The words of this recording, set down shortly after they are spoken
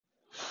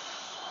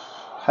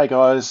Hey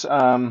guys,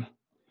 I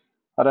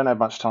don't have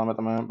much time at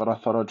the moment, but I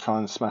thought I'd try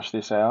and smash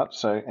this out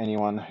so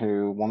anyone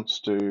who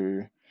wants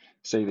to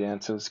see the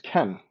answers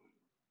can.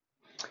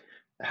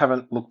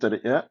 Haven't looked at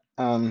it yet.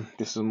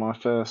 This is my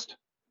first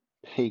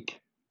peek.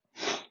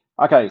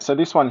 Okay, so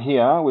this one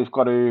here, we've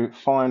got to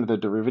find the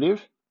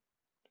derivative,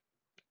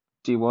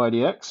 dy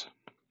dx.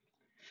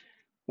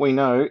 We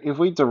know if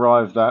we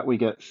derive that, we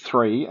get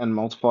 3 and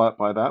multiply it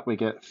by that, we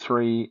get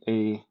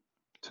 3e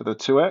to the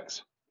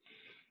 2x.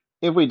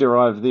 If we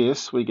derive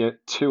this, we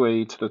get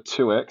 2e to the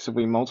 2x. If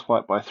we multiply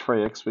it by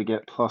 3x, we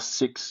get plus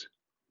 6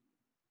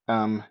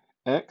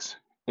 x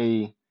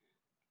e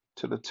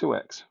to the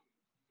 2x.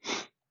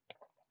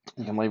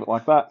 You can leave it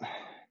like that.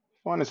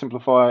 Find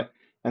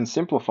and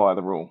simplify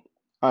the rule.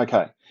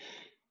 Okay,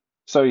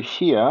 so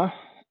here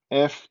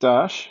f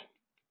dash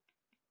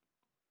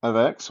of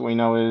x we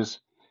know is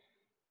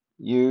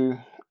u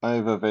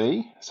over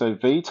v. So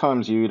v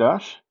times u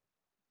dash,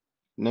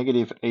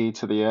 negative e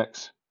to the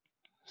x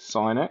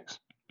sine x,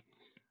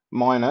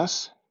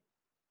 minus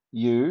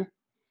u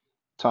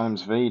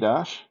times v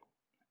dash,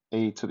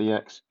 e to the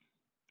x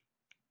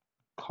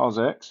cos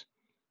x,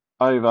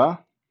 over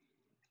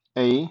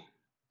e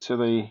to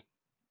the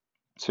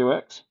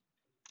 2x,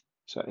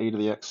 so e to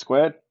the x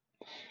squared.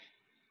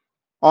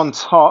 On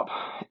top,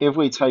 if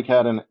we take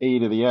out an e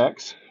to the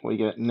x, we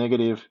get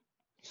negative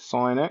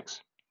sine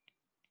x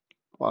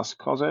plus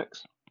cos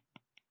x.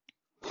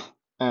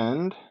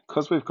 And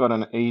because we've got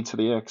an e to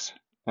the x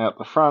out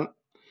the front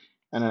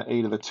and an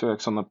e to the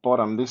 2x on the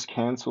bottom, this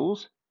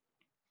cancels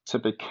to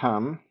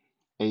become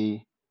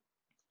e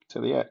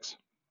to the x.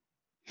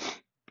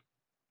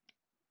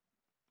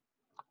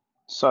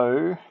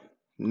 So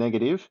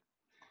negative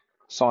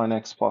sine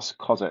x plus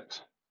cos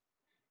x.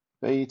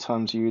 V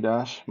times u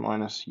dash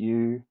minus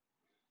u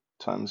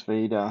times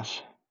v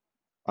dash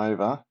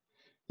over,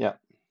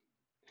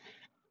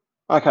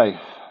 Okay,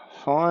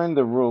 find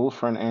the rule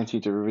for an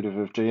antiderivative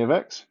of g of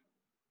x.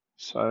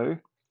 So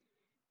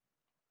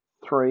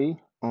 3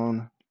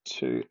 on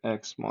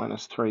 2x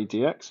minus 3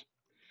 dx.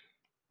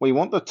 We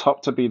want the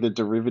top to be the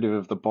derivative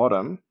of the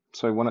bottom,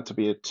 so we want it to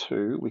be a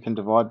 2. We can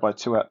divide by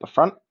 2 out the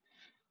front.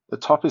 The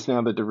top is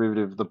now the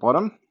derivative of the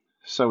bottom,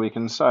 so we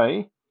can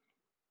say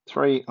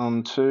 3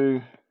 on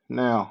 2.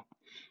 Now,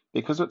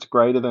 because it's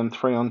greater than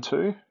 3 on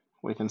 2,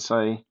 we can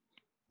say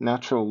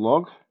natural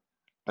log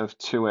of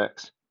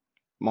 2x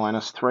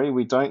minus 3.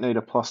 We don't need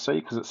a plus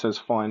c because it says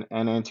find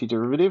an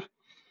antiderivative.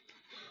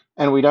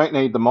 And we don't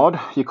need the mod.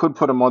 You could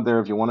put a mod there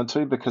if you wanted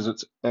to because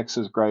it's x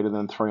is greater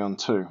than 3 on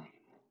 2.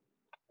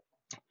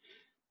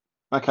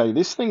 Okay,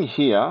 this thing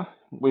here,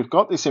 we've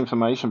got this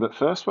information, but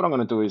first what I'm going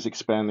to do is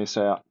expand this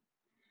out.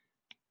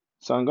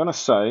 So I'm going to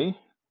say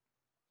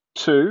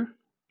 2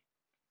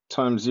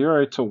 times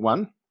 0 to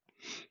 1.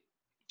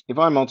 If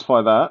I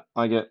multiply that,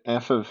 I get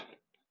f of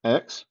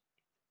x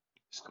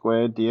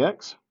squared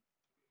dx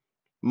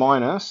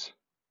minus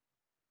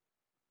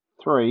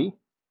 3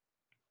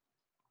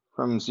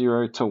 from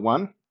 0 to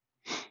 1,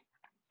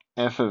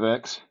 f of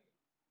x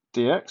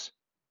dx.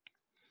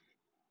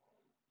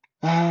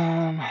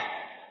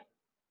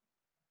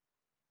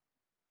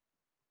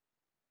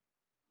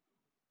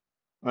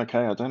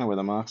 Okay, I don't know where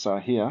the marks are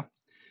here.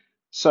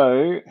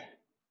 So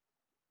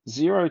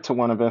 0 to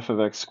 1 of f of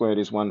x squared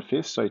is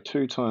 1/5, so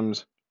 2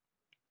 times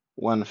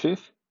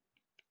 1/5.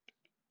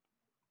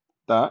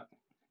 That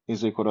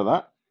is equal to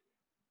that.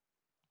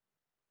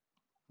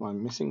 Am I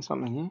missing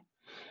something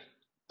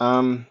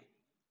here?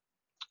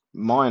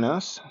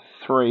 Minus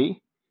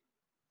 3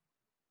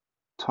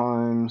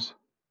 times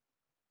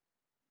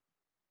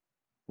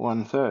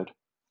 1/3.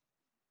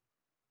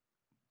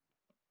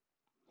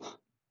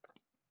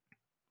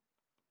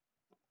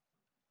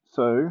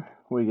 So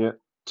we get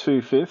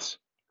 2/5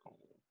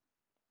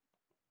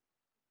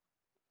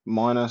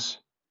 minus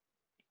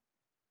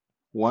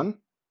 1,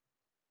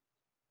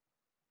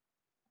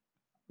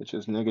 which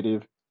is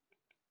negative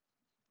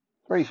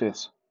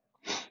 3/5.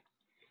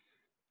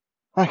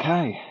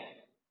 Okay.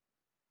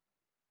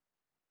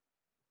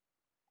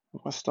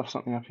 If I stuff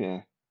something up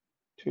here,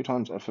 2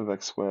 times f of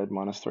x squared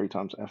minus 3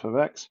 times f of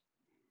x.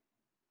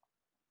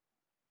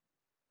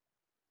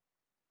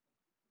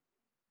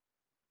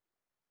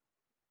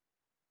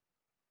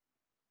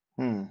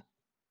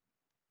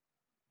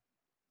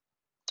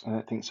 I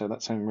don't think so.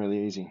 That seemed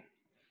really easy.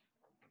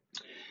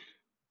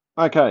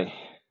 Okay,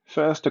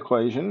 first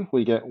equation,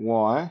 we get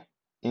y,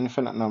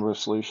 infinite number of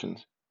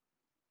solutions.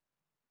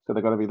 So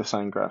they've got to be the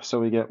same graph.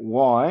 So we get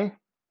y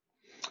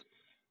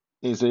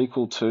is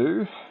equal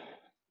to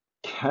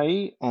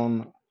k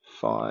on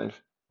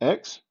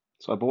 5x.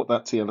 So I brought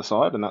that to the other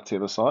side, and that's the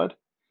other side.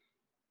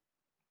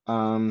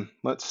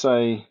 Let's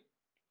say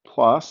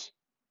plus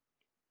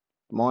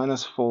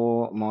minus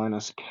 4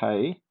 minus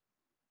k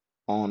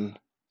on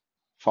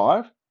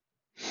 5.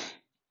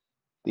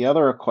 The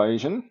other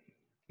equation,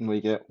 we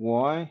get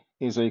y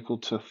is equal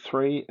to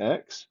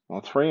 3x,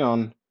 or 3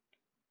 on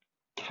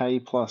k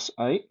plus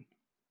 8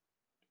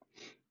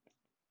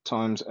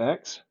 times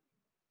x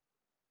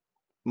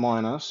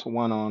minus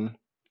 1 on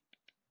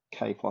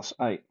k plus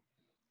 8.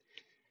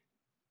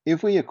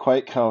 If we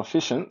equate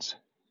coefficients,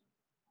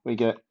 we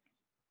get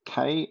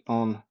k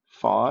on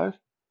 5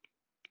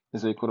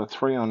 is equal to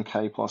 3 on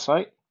k plus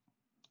 8.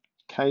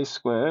 K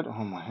squared,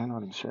 oh my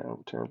handwriting's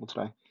terrible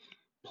today,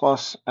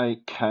 plus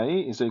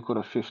 8k is equal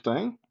to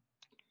 15.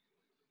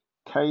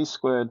 K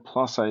squared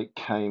plus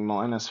 8k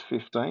minus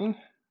 15.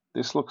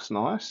 This looks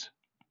nice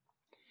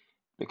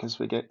because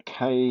we get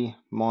k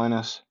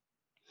minus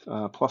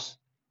plus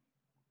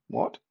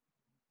what?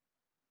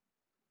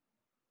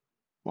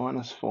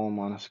 Minus 4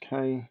 minus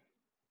k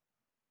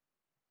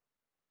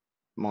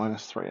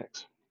minus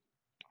 3x.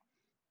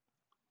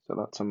 So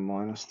that's a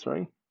minus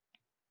 3.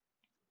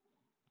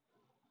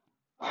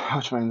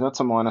 Which means that's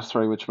a minus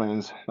 3, which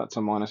means that's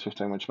a minus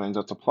 15, which means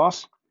that's a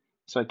plus.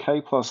 So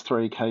k plus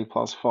 3, k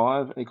plus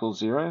 5 equals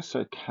 0.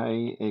 So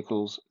k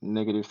equals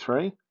negative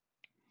 3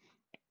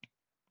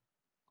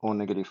 or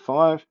negative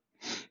 5.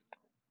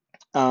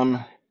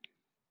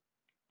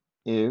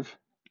 If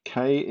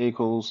k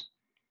equals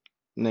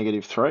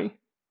negative 3,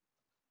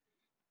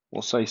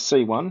 we'll say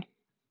C1.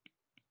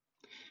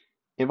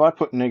 If I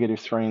put negative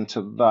 3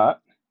 into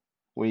that,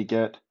 we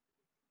get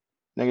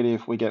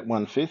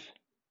 1/5.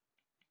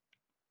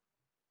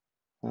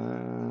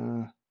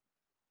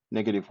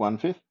 Negative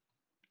 1/5.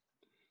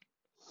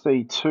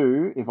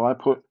 C2, if I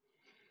put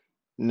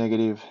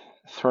negative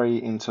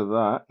 3 into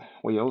that,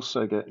 we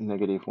also get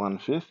negative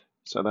 1/5.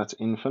 So that's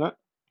infinite.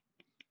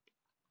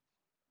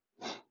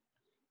 It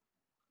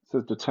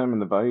says determine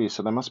the value,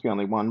 so there must be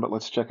only one, but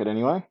let's check it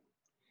anyway.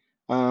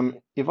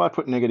 If I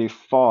put negative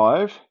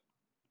 5,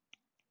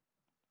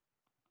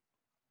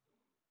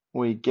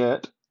 we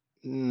get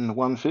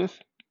 1/5.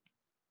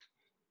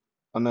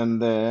 And then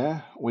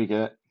there we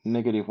get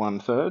negative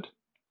 1/3.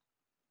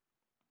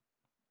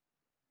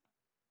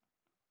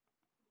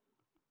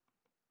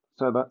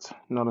 So that's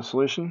not a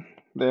solution.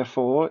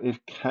 Therefore,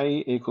 if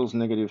k equals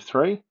negative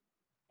 3,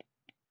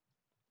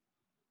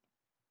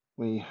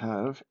 we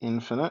have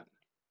infinite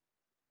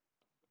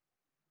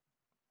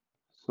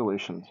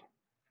solutions.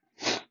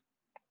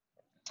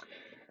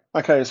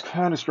 Okay, this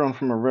card is drawn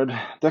from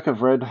a deck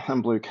of red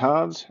and blue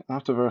cards.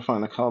 After verifying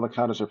the color, the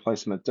card is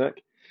replaced in the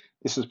deck.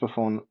 This is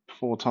performed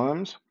 4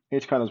 times.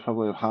 Each card is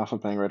probably of half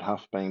of being red,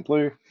 half of being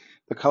blue.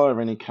 The color of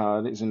any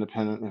card is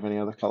independent of any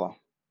other color.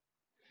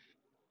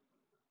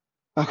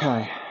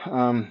 Okay,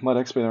 let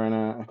X be the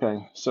winner.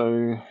 Okay,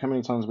 so how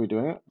many times are we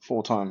doing it?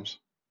 4 times.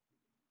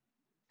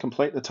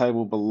 Complete the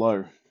table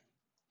below.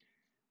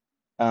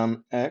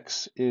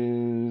 X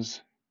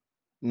is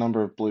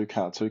number of blue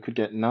cards, so we could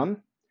get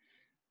none.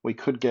 We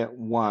could get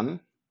 1,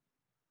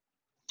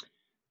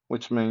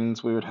 which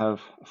means we would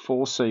have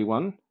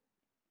 4C1,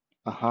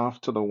 a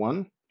half to the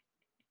 1,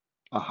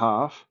 a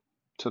half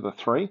to the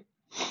 3.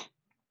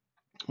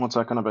 What's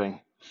that going to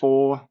be?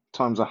 4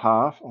 times a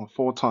half, or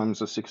 4 times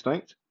the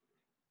 16th.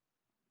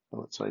 So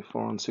let's say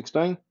 4 on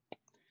 16.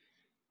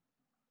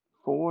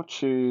 4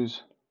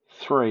 choose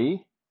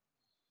 3.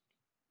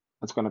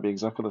 That's going to be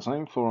exactly the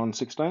same, 4 on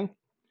 16.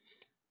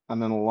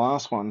 And then the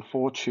last one,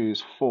 4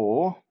 choose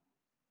 4.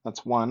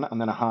 That's 1,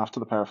 and then a half to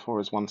the power of 4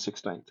 is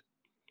 1/16.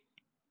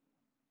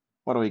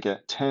 What do we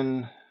get?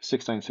 10,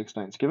 16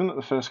 16ths. Given that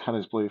the first card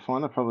is blue,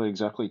 find that probably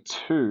exactly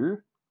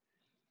 2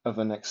 of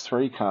the next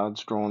 3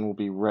 cards drawn will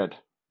be red.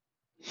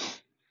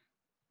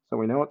 So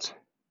we know it's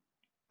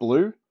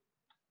blue.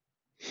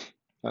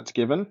 That's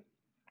given.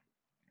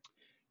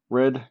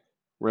 Red,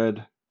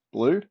 red,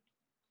 blue.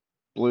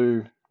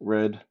 Blue,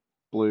 red,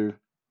 blue,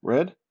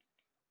 red.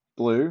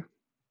 Blue,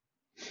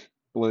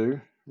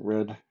 blue,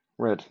 red,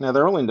 red. Now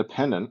they're all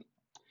independent.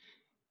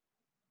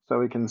 So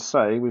we can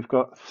say we've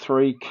got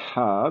 3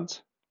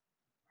 cards.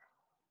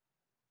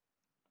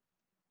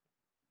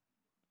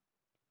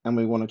 And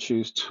we want to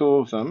choose 2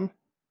 of them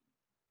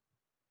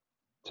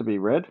to be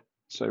red.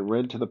 So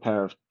red to the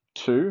power of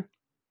 2,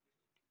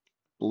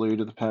 blue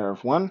to the power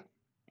of 1.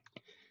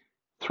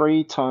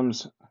 3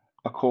 times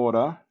a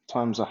quarter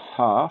times a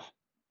half,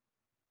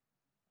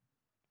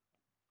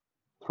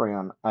 3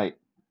 on 8.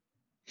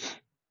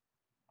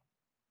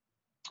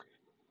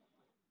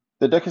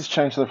 The deck has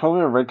changed, so the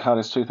probability of red card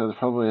is 2/3,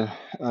 probably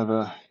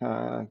over.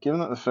 Given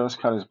that the first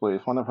card is blue,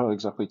 find out probably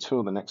exactly 2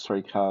 of the next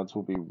 3 cards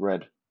will be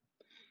red.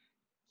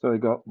 So we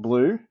got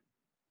blue.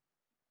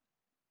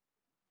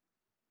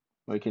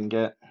 We can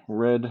get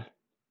red,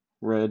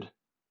 red,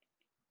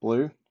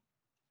 blue,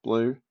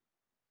 blue,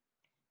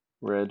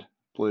 red,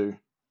 blue,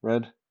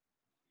 red.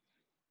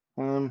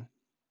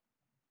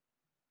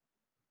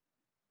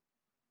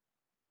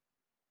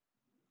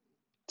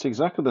 It's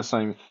exactly the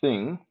same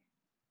thing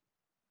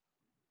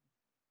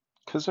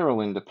because they're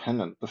all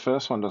independent. The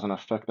first one doesn't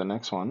affect the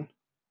next one.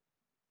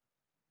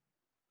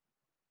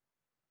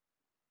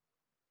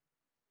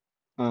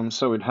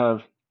 So we'd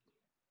have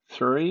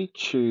 3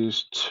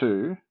 choose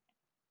 2.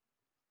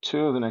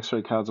 2 of the next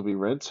 3 cards will be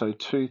red, so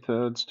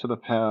 2/3 to the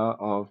power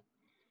of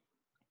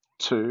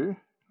 2,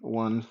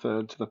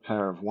 1/3 to the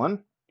power of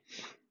 1.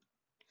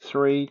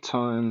 3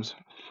 times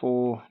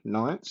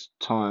 4/9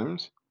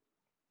 times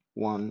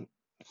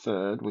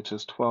 1/3, which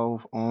is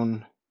 12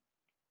 on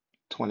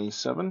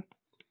 27.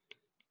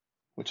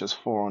 which is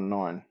 4 on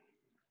 9.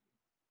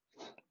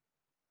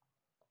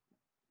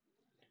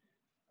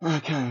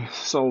 Okay,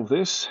 solve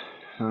this.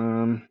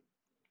 3x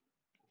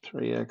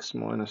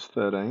minus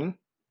 13.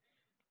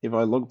 If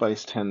I log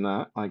base 10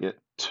 that, I get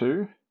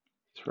 2.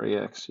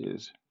 3x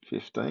is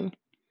 15.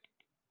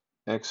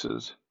 X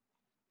is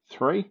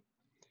 3.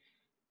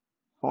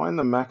 Find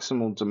the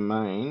maximal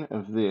domain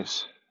of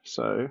this.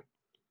 So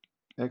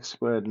x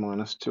squared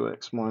minus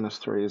 2x minus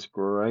 3 is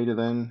greater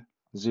than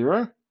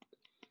 0.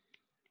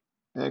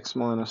 X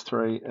minus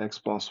 3, x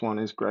plus 1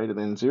 is greater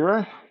than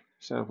 0.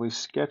 So if we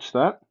sketch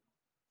that,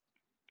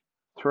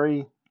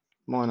 3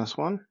 minus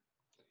 1,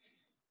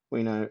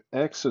 we know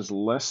x is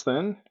less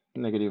than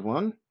negative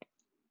 1,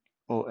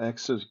 or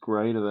x is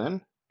greater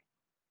than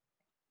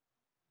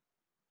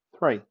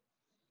 3.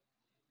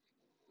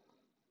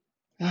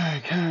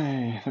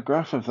 Okay, the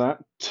graph of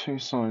that, 2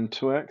 sine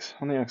 2x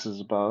on the axis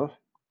above.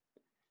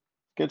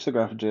 Sketch the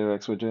graph of g of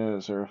x where g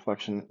is a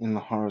reflection in the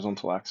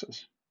horizontal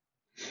axis.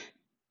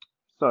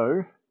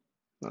 So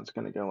that's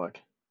going to go like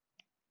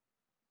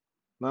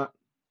that,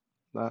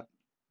 that,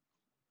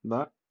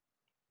 that,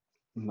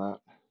 and that.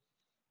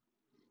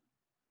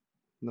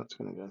 And that's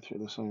going to go through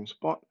the same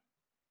spot.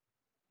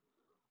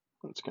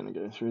 That's going to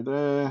go through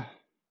there,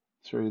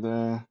 through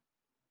there,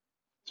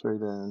 through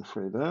there, and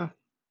through there.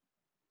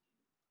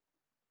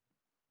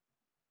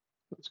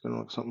 That's going to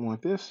look something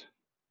like this.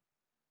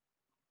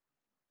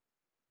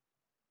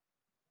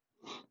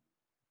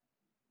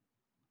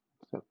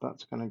 So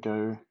that's going to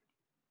go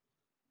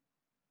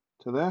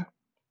to there.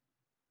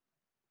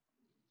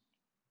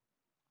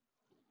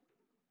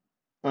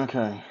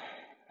 Okay,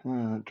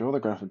 draw the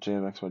graph of g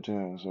of x where g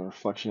is a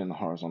reflection in the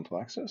horizontal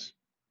axis.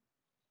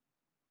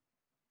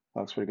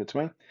 That looks pretty good to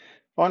me.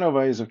 Find all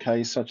values of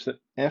k such that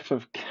f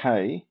of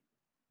k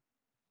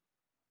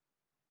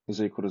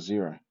is equal to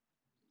 0.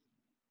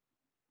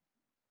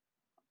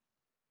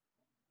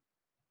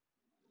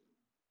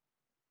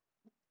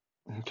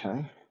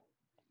 Okay,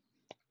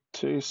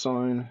 2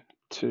 sine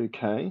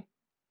 2k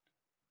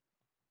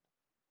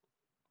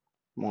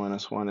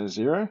minus 1 is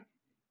 0.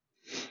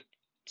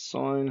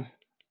 Sine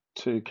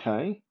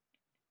 2k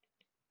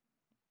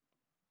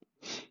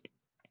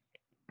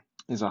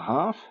is a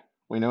half.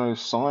 We know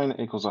sine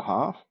equals a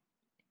half.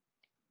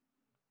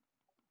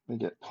 We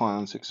get pi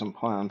on 6 and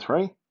pi on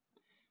 3.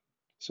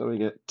 So we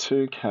get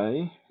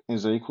 2k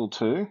is equal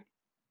to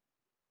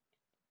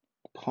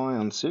pi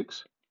on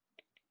 6,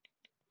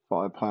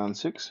 5 pi on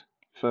 6,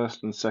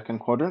 first and second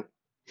quadrant.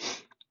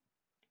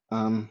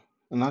 And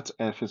that's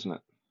f, isn't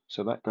it?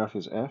 So that graph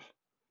is f.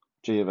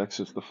 G of x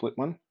is the flip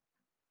one.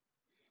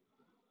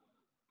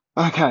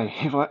 Okay,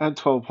 if I add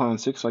 12 pi on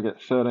 6, I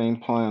get 13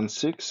 pi on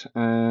 6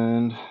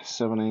 and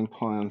 17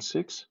 pi on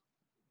 6.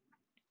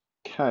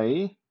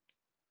 K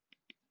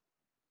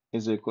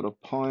is equal to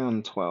pi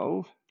on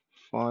 12,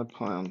 5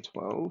 pi on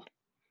 12,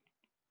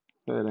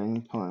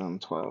 13 pi on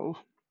 12,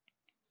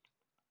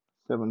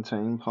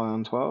 17 pi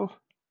on 12.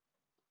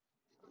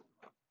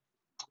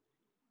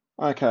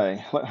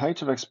 Okay, let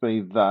h of x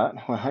be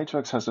that, where h of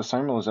x has the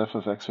same rule as f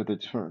of x with a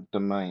different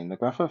domain. The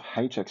graph of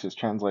hx is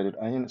translated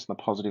a units in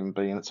the positive and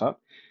b units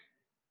up,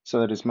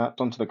 so that is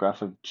mapped onto the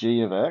graph of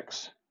g of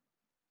x,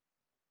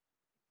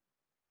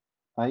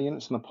 a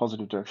units in the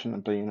positive direction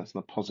and b units in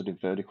the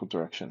positive vertical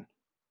direction.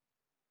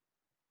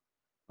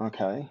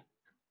 Okay,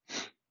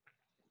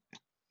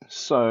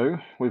 so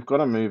we've got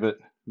to move it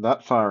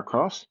that far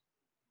across,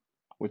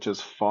 which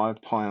is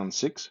 5 pi on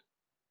 6,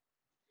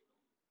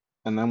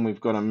 and then we've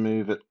got to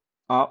move it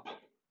up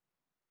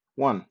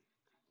 1.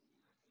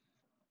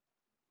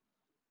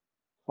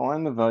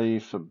 Find the value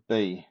for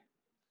b.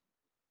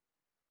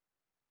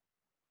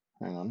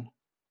 Hang on.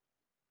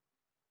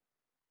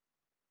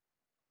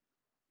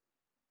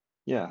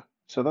 Yeah,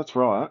 so that's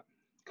right,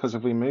 because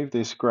if we move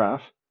this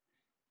graph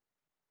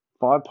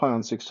 5 pi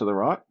on 6 to the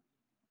right,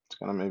 it's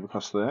going to move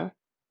across there.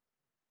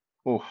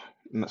 Oof,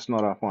 and it's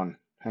not up 1.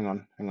 Hang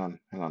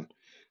on.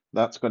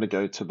 That's got to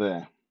go to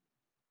there.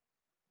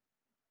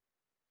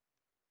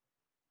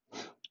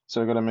 So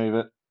we've got to move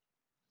it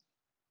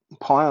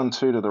pi on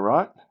 2 to the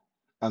right,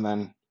 and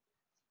then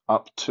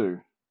up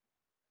 2.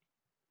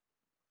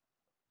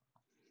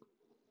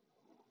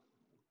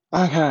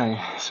 Okay,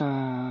 so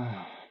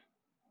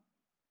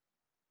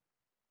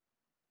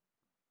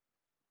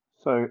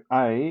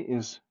A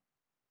is,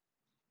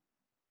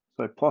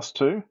 so plus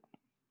 2,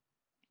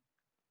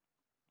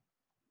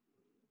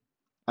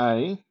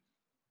 A,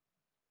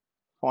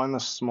 find the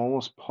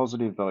smallest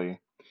positive value.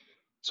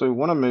 So we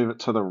want to move it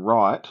to the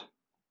right,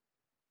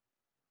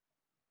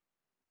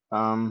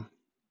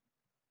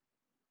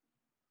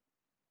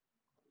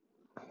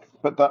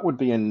 but that would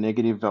be a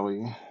negative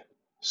value.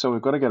 So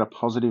we've got to get a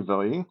positive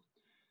value.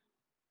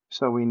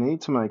 So we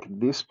need to make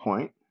this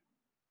point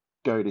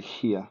go to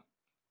here.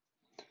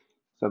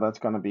 So that's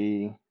going to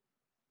be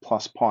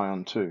plus pi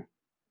on 2.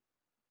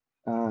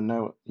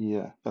 No,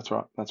 yeah, that's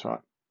right.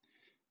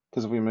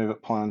 Because if we move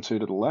it pi on 2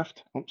 to the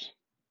left, oops.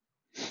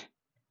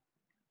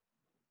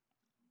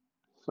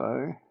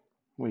 So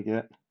we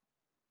get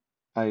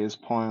A is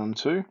pi on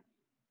 2.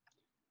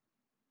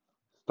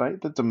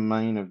 State the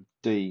domain of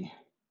D.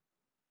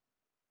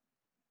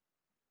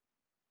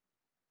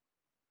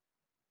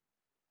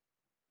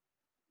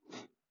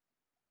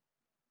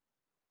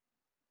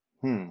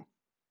 The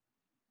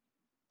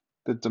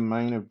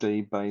domain of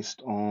D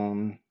based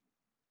on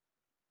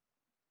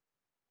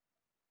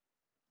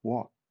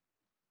what?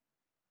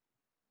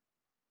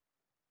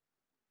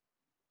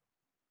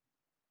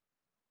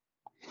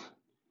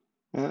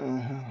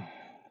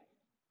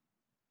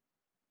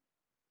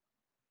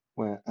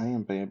 Where A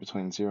and B are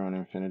between 0 and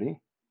infinity.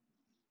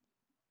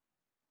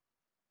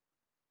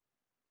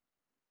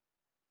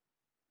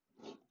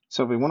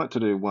 So if we want it to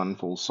do one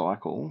full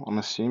cycle, I'm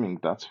assuming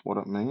that's what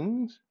it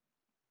means.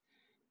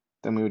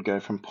 Then we would go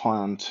from pi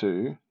on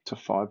 2 to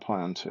 5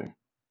 pi on 2.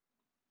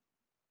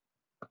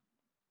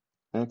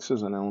 X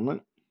is an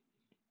element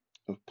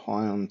of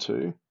pi on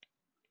 2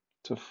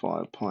 to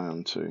 5 pi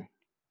on 2.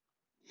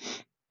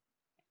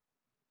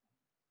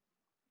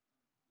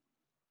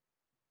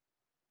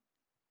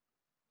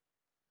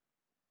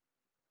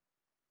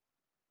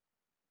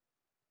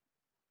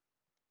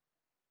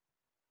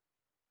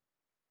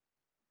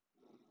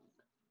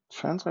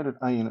 Translated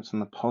A units in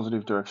the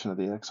positive direction of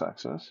the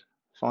x-axis.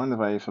 Find the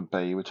value for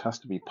B, which has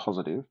to be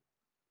positive.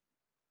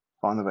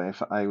 Find the value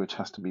for A, which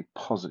has to be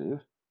positive.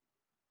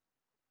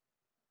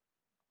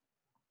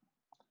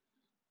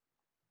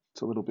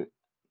 It's a little bit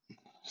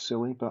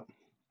silly, but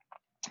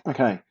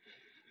okay.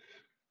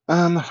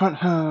 The front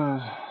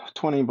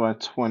 20 by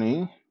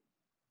 20.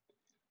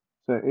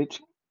 So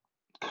each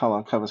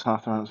color covers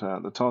half the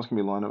front. The tiles can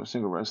be lined up with a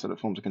single row so that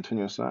it forms a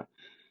continuous set.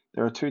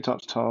 There are two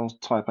types of tiles,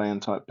 type A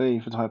and type B.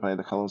 For type A,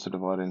 the colors are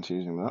divided into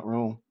using that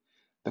rule.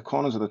 The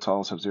corners of the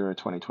tiles have 0,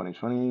 20, 20,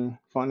 20.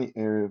 Find the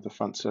area of the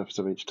front surface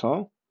of each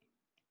tile.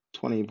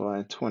 20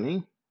 by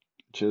 20,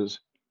 which is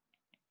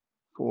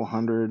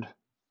 400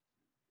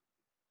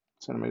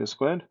 centimeters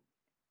squared.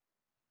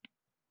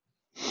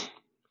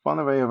 Find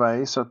the value of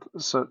A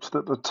such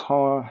that the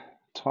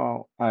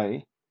tile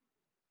A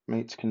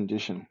meets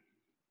condition.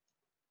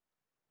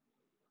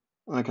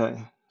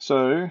 Okay,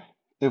 so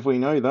if we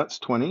know that's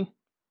 20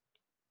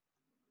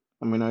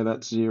 and we know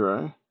that's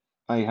 0,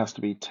 A has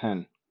to be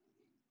 10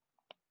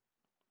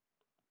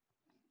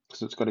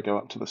 because it's got to go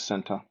up to the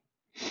center.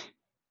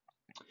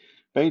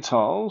 B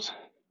tiles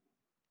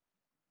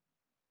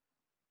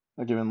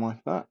are given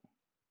like that.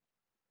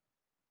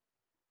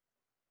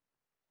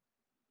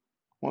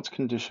 What's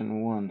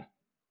condition 1?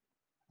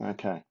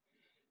 Okay,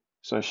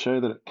 so show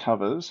that it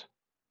covers.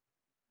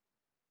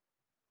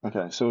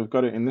 Okay, so we've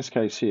got it in this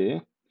case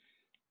here.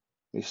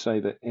 We say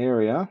the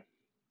area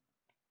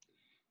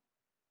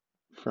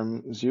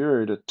from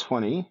 0 to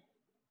 20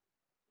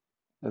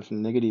 of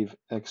negative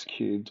x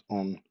cubed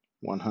on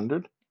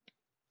 100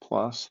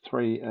 plus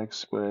 3x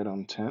squared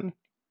on 10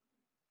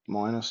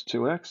 minus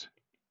 2x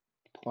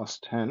plus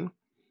 10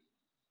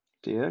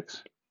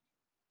 dx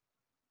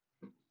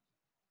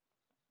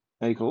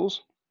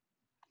equals,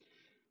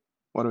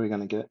 what are we going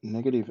to get?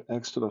 Negative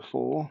x to the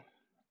 4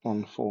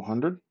 on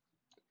 400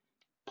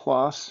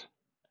 plus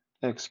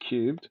x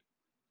cubed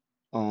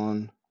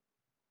on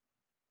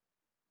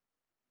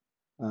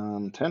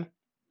 10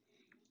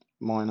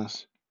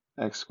 minus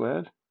x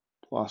squared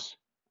plus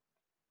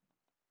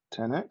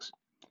 10x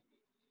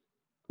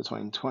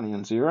between 20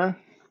 and 0.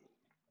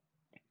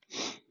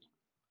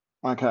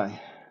 Okay,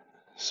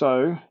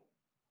 so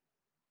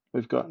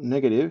we've got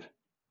negative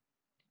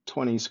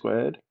 20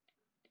 squared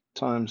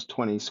times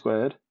 20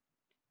 squared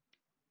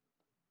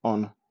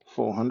on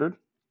 400.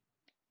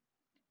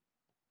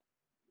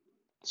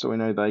 So we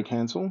know they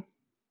cancel.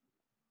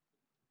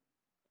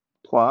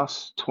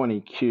 Plus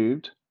 20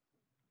 cubed.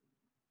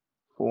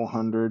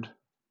 400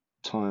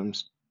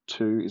 times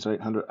 2 is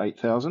 800,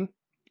 8,000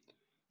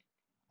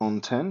 on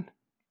 10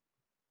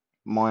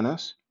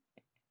 minus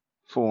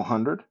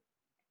 400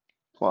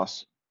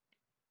 plus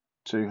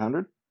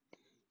 200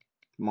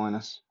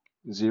 minus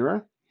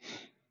 0.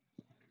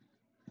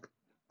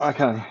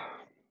 Okay.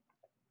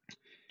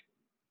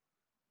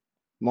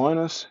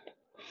 Minus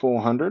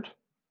 400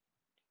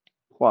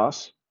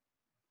 plus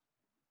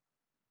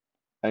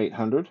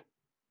 800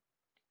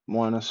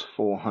 minus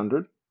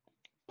 400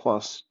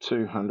 plus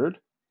 200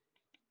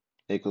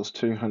 equals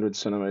 200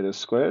 centimeters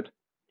squared,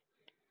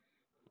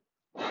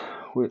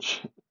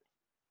 which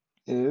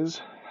is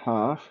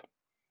half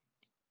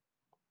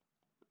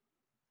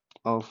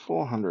of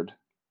 400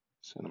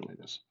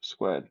 centimeters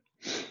squared.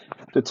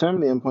 Determine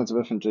the endpoints of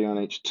f and g on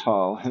each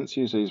tile, hence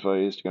use these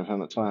values to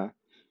confirm that tile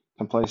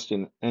can be placed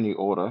in any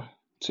order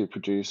to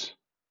produce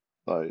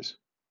those.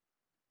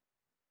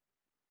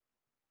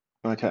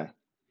 Okay,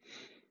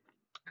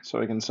 so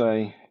we can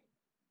say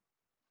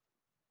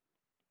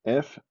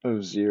f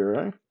of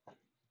 0,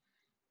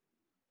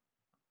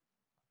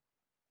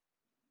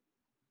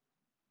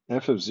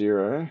 f of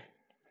 0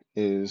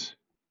 is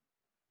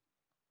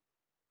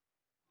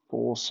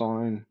 4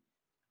 sine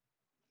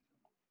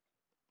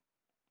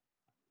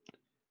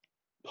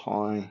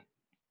pi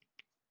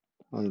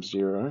times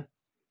 0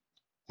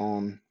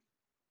 on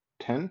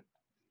 10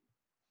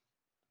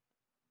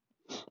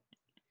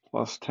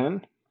 plus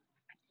 10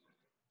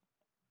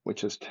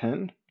 which is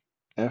 10.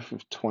 F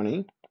of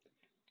 20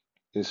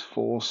 is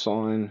 4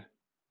 sine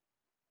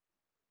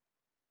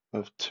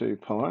of 2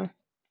 pi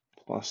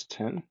plus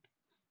 10,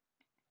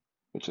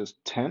 which is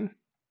 10.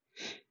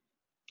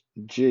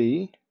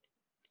 G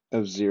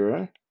of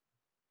 0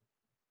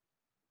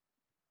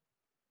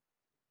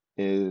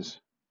 is,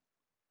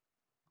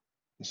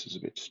 this is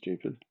a bit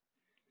stupid,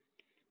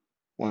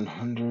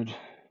 100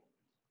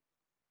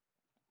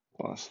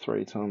 plus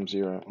 3 times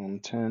 0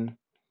 on 10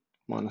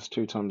 minus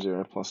 2 times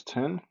 0 plus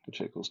 10,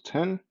 which equals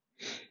 10.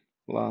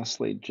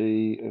 Lastly,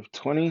 G of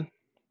 20.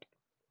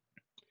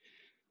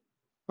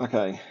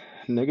 Okay,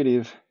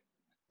 negative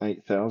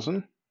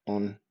 8,000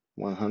 on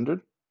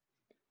 100.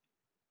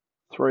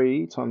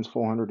 3 times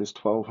 400 is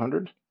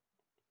 1200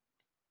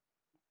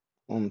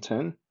 on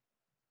 10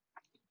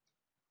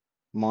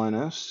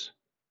 minus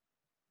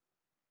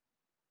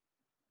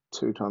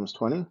 2 times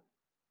 20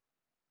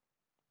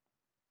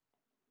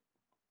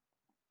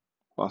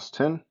 plus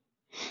 10.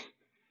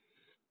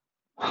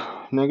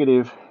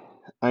 Negative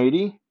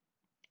 80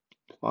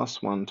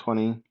 plus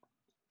 120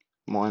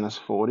 minus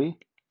 40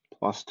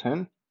 plus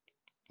 10,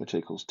 which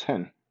equals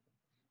 10.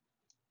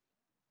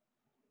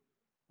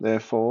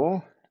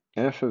 Therefore,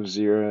 f of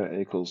 0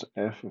 equals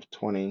f of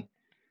 20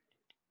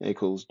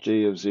 equals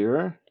g of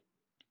 0,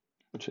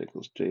 which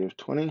equals g of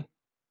 20,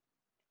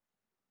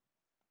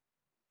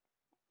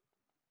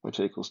 which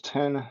equals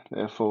 10,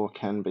 therefore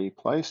can be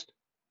placed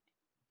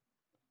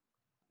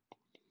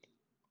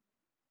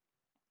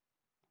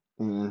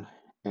in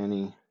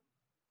any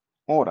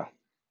order.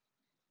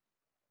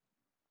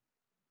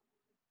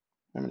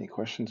 How many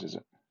questions is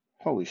it?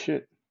 Holy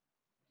shit.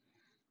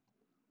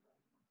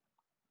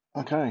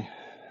 Okay,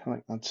 I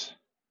think that's,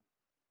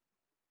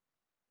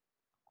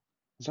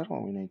 is that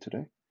all we need to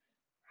do?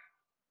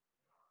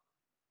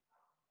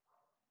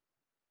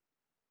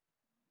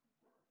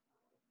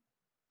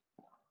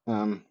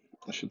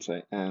 I should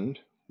say and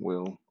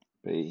will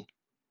be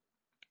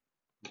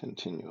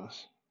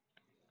continuous.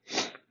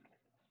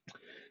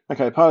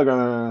 Okay, part of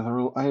the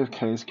rule A of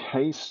k is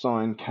k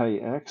sine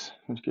kx,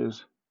 which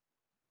gives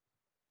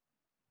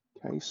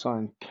k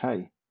sine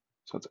k.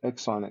 So it's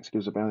x sine x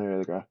gives a boundary area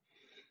of the graph,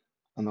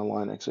 and the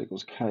line x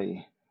equals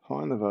k.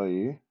 Find the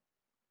value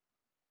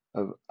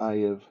of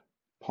a of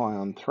pi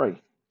on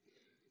 3.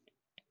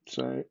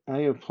 So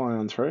a of pi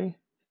on 3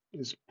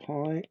 is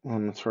pi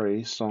on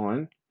 3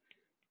 sine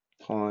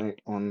pi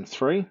on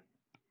 3.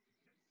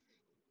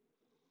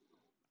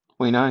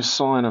 We know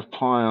sine of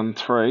pi on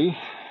 3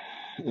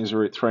 is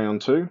root 3 on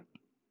 2.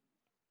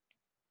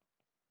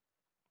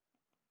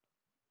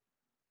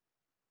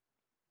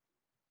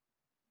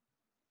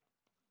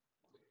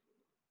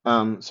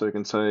 So we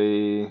can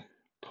say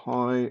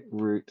pi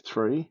root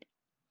 3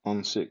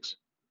 on 6.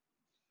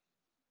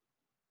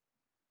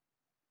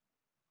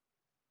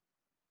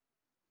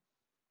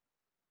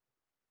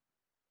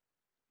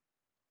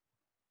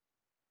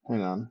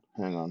 Hang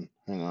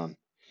on.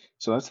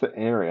 So that's the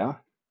area,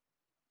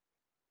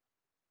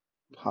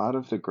 part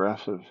of the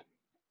graph of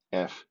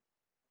f.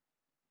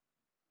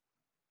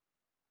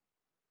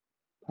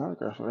 Part of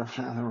the graph of f,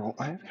 and the rule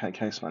A of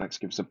k sine x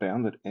gives a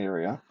bounded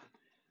area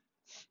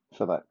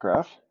for that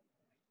graph.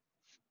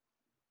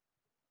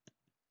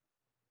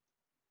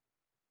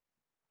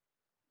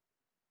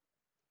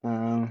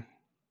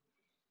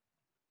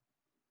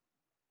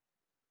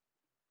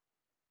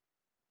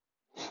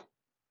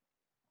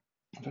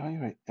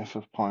 Evaluate f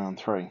of pi on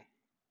 3.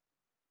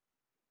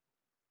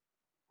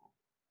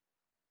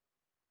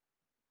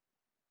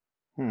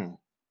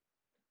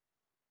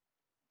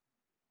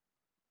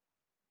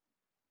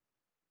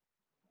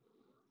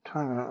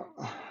 Kind of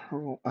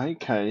rule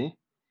AK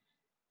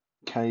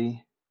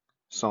k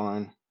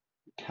sine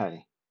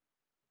k.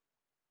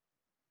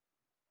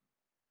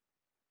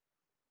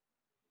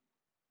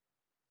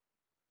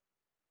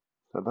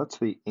 So that's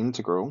the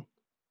integral.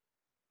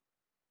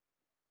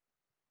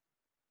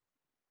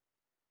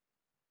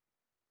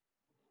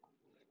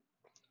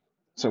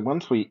 So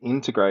once we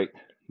integrate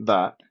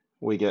that,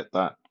 we get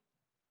that.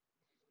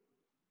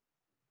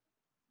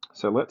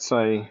 So let's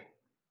say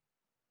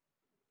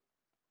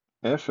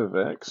f of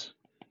x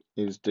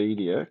is d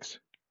dx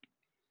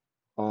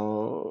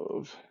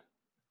of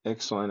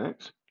x sine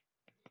x,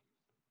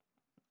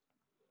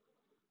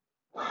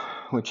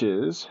 which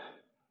is,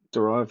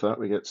 derive that,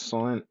 we get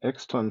sine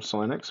x times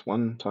sine x,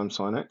 1 times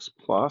sine x,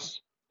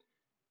 plus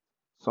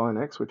sine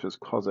x, which is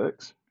cos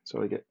x, so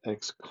we get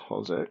x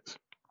cos x.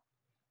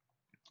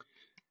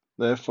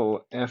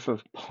 Therefore, f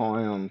of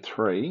pi on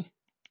 3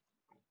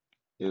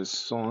 is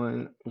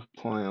sine of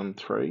pi on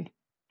 3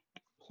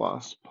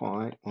 plus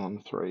pi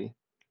on 3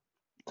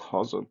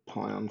 cos of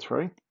pi on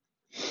 3,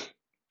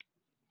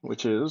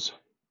 which is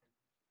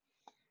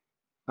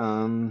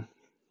sine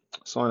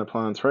of pi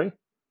on 3,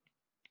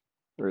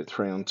 root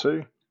 3 on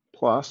 2,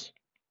 plus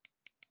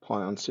pi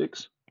on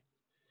 6.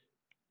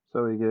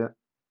 So we get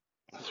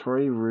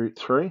 3 root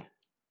 3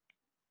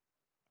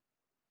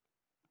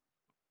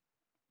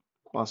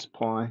 plus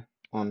pi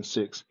on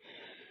 6.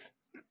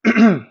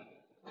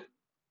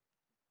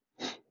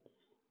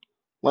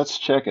 Let's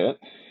check it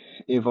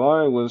if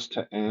I was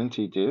to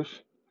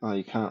anti-diff, oh,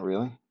 you can't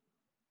really.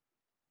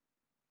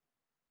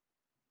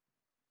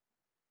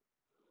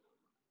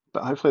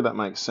 But hopefully that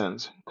makes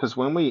sense, because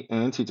when we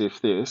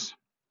anti-diff this,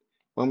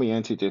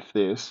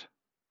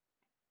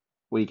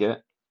 we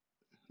get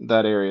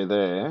that area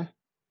there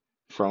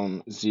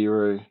from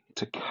 0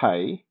 to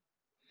k.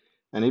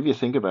 And if you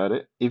think about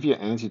it, if you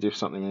anti-diff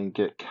something and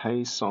get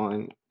k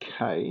sine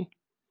k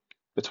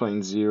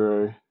between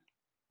 0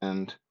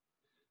 and,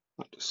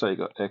 say you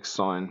got x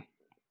sine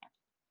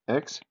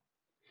x,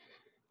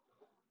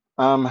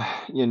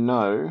 you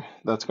know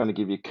that's going to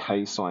give you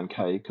k sine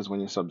k, because when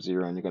you sub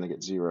 0 and you're going to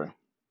get 0.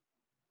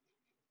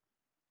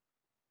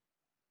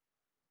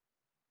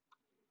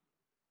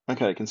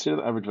 Okay, consider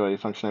the average value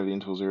function over the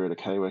interval 0 to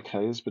k, where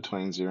k is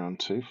between 0 and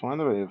 2. Find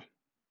the value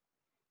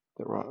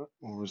that will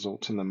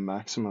result in the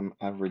maximum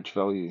average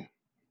value.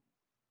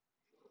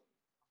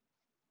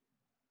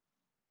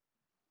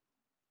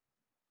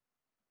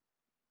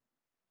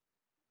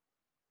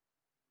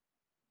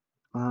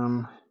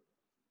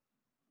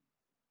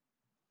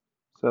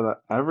 So the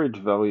average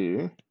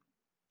value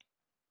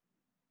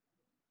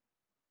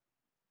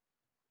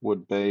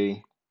would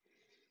be,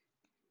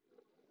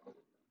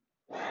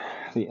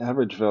 the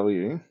average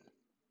value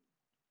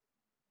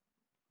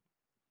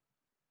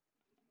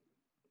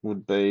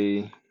would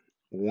be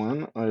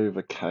 1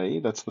 over k,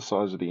 that's the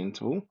size of the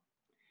interval,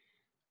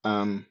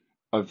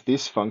 of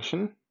this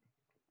function,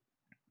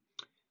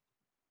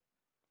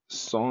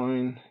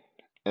 sine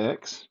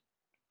x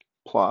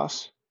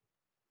plus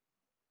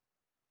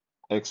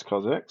x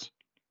cos x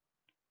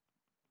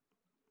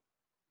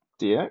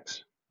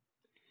dx.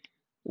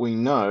 We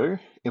know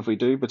if we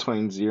do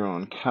between 0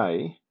 and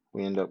k,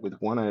 we end up with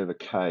 1 over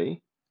k,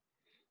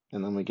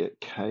 and then we get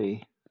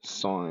k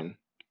sine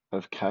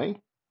of k.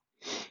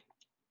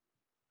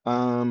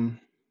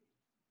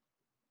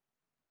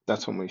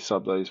 That's when we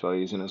sub those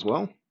values in as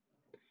well.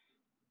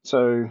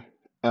 So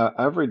our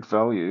average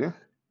value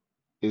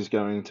is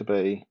going to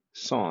be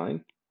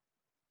sine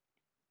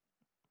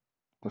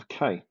of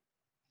k.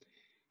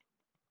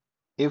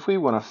 If we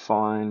want to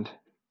find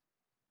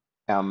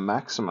our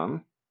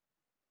maximum,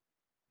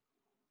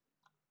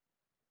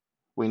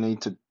 we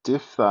need to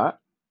diff that,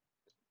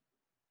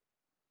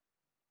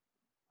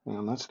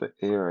 and that's the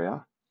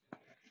area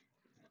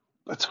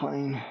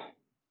between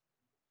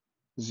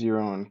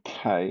 0 and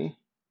k.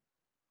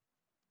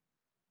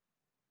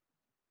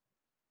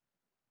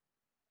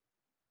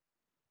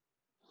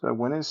 So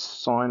when is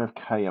sine of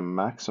k a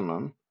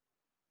maximum?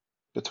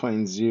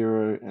 Between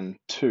 0 and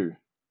 2.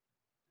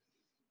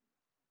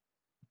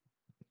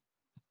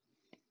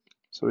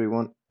 So we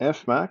want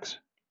f max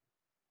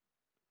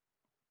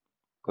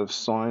of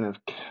sine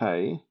of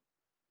k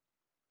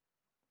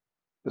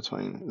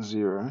between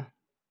 0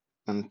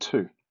 and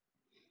 2.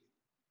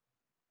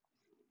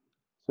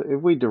 So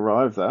if we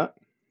derive that,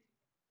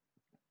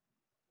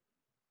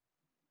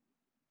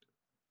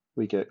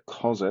 we get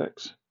cos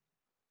x.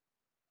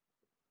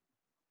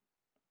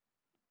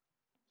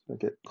 So I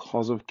get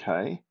cos of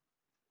k.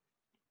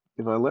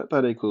 If I let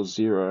that equal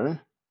 0,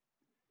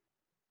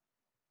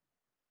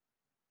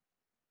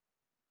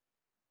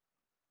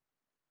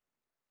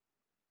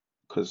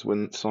 because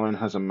when sine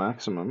has a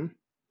maximum,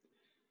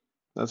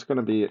 that's going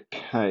to be at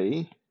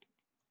k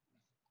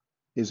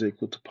is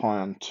equal to pi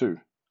on 2.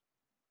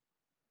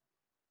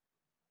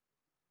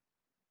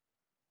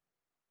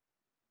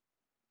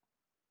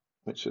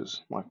 Which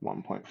is like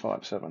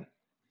 1.57.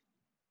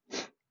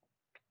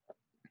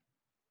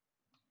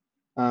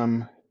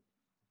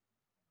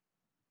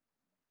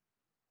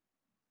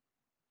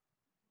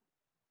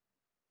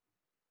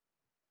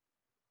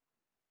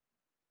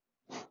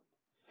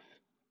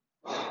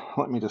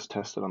 Let me just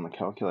test it on the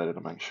calculator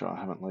to make sure I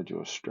haven't led you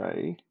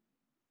astray.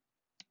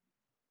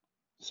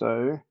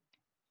 So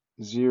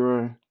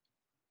 0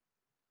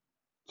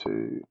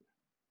 to,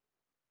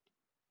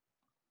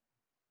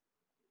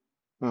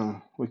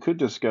 we could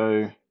just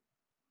go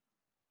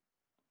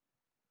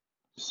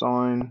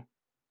sine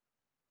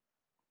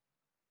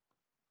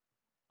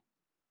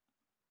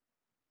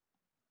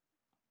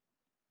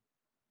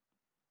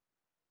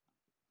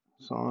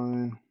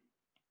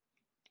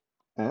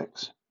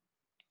x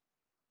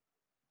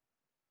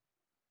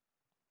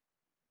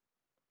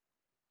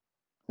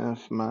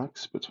f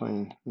max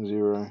between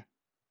 0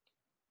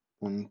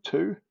 and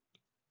 2,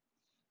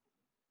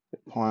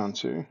 get pi on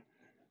 2.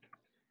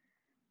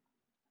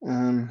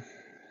 Find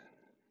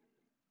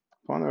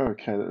the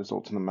OK that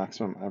results in the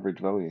maximum average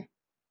value.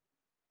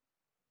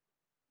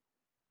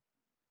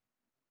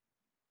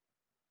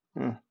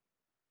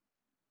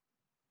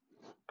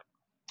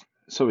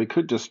 So we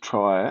could just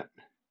try it.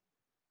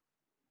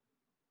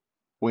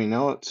 We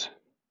know it's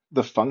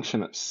the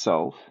function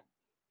itself,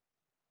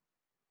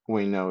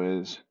 we know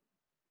is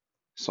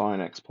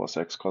sine x plus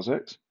x cos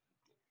x.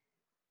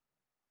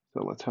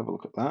 So let's have a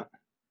look at that.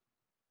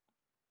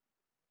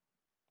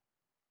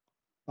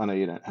 I know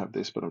you don't have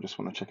this, but I just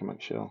want to check and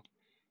make sure.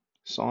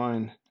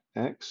 Sine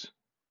x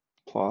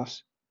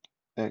plus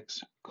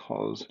x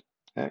cos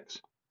x.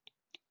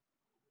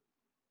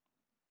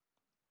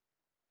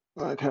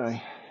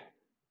 Okay,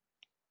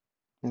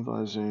 if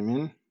I zoom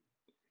in,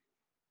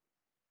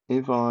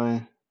 if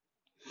I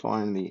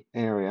find the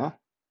area,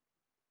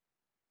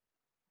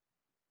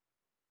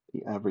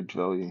 the average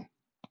value.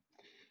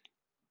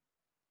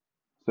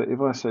 So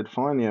if I said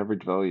find the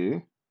average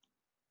value,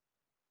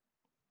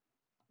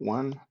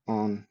 1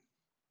 on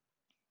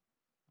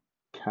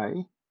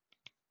k,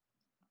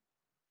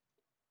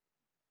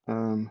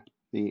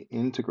 the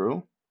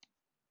integral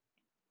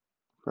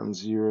from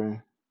 0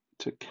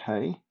 to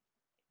k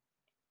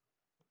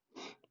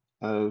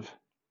of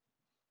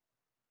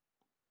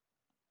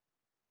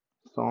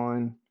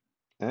sine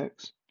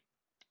x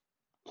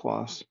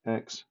plus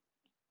x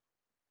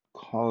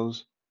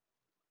cos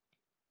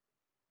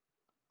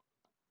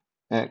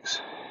x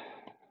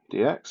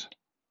dx,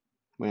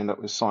 we end up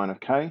with sine of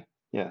k.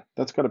 Yeah,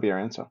 that's got to be our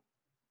answer.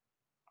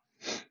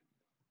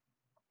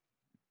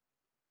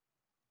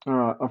 All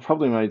right, I've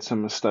probably made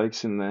some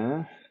mistakes in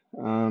there.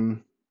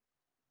 Who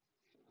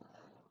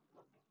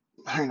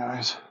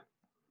knows?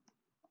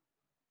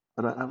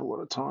 I don't have a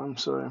lot of time,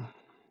 so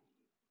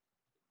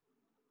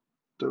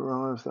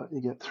derive that,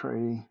 you get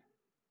 3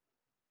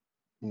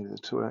 e to the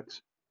 2x,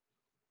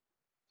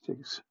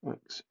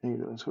 6x e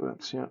to the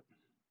 2x, yeah.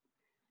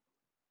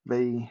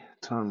 B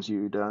times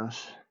u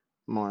dash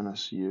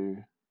minus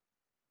u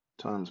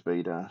times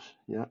b dash,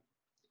 yeah.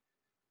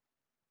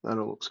 That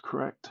all looks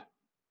correct.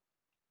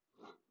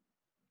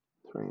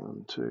 3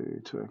 on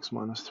 2, 2x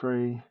minus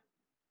 3.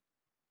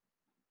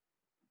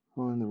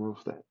 Find the rule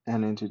for that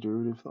and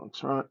antiderivative, that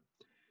looks right.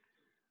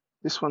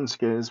 This one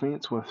scares me,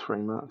 it's worth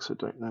 3 marks, I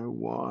don't know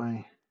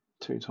why.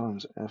 2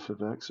 times f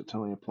of x, it's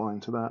only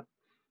applying to that.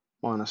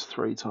 Minus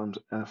 3 times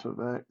f of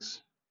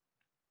x.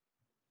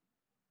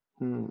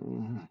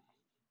 We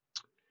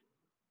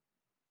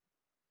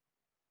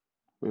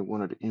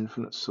wanted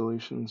infinite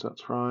solutions,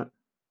 that's right.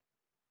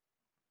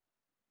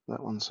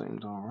 That one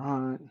seemed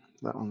alright,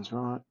 that one's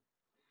right.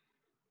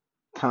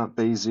 Can't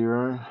be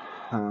 0,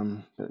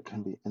 but it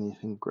can be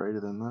anything greater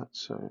than that.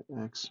 So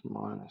x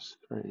minus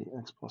 3,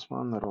 x plus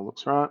 1, that all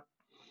looks right.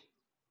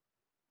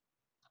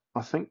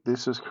 I think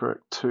this is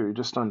correct too,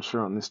 just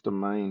unsure on this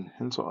domain,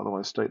 hence I'll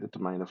otherwise state the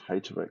domain of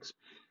h of x.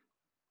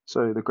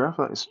 So the graph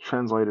that is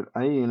translated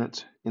a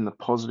unit in the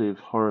positive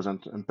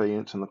horizontal and b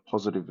units in the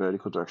positive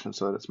vertical direction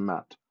so that it's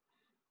mapped.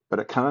 But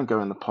it can't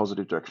go in the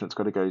positive direction, it's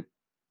got to go,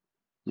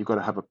 you've got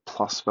to have a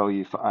plus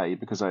value for a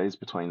because a is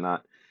between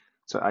that.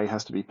 So a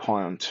has to be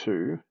pi on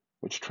 2,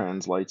 which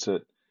translates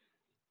it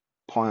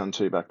pi on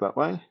 2 back that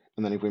way.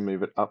 And then if we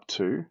move it up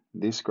to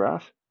this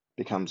graph,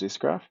 becomes this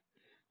graph.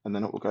 And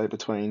then it will go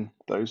between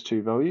those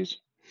two values.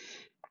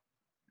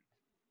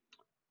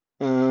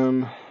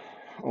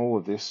 All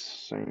of this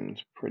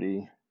seems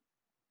pretty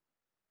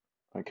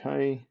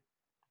okay.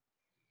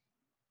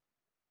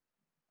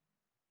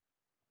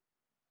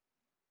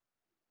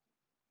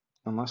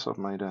 Unless I've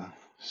made a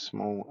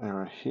small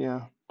error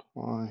here.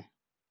 Pi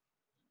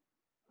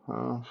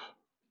half.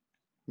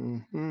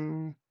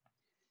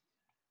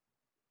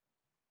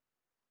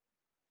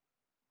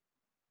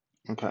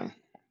 Okay.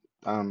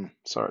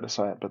 Sorry to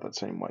say it, but that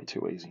seemed way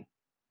too easy.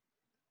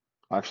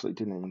 I actually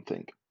didn't even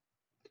think.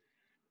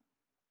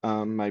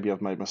 Maybe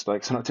I've made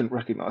mistakes and I didn't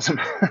recognize them.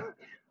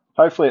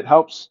 Hopefully it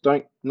helps.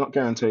 Not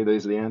guarantee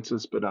these are the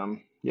answers, but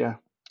yeah.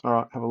 All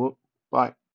right, have a look. Bye.